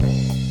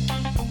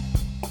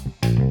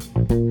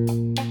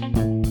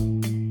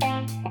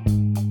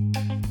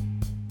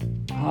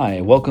Hi,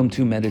 welcome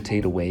to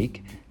Meditate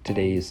Awake.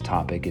 Today's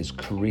topic is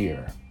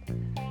career.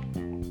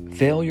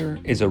 Failure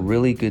is a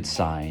really good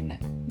sign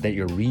that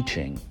you're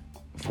reaching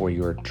for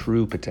your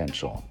true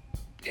potential.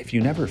 If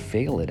you never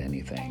fail at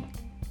anything,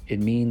 it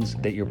means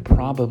that you're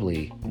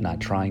probably not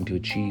trying to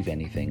achieve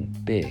anything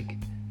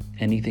big,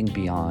 anything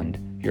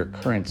beyond your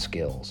current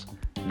skills,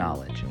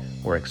 knowledge,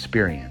 or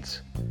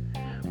experience.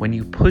 When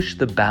you push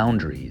the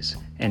boundaries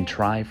and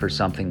try for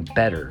something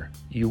better,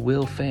 you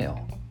will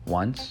fail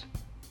once,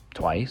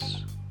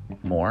 twice,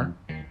 more.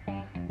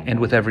 And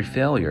with every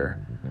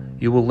failure,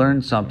 you will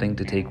learn something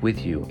to take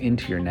with you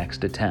into your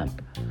next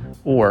attempt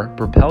or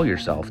propel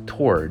yourself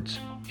towards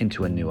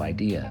into a new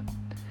idea.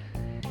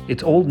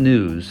 It's old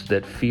news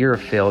that fear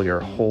of failure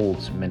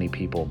holds many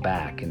people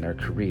back in their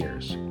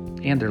careers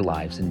and their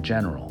lives in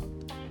general.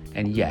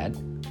 And yet,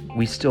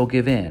 we still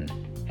give in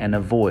and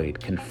avoid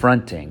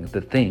confronting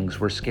the things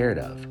we're scared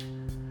of.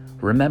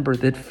 Remember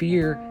that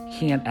fear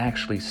can't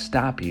actually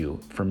stop you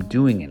from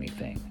doing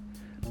anything.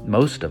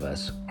 Most of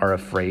us are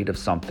afraid of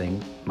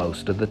something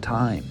most of the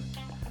time.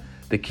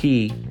 The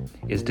key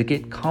is to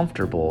get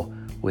comfortable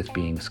with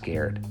being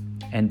scared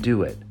and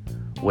do it,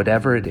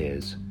 whatever it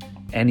is,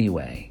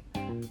 anyway.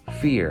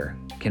 Fear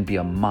can be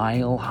a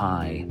mile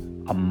high,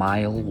 a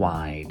mile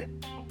wide,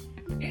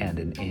 and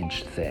an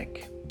inch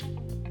thick.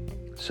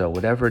 So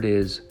whatever it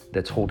is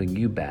that's holding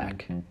you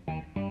back,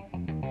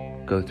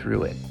 go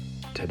through it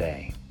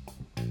today.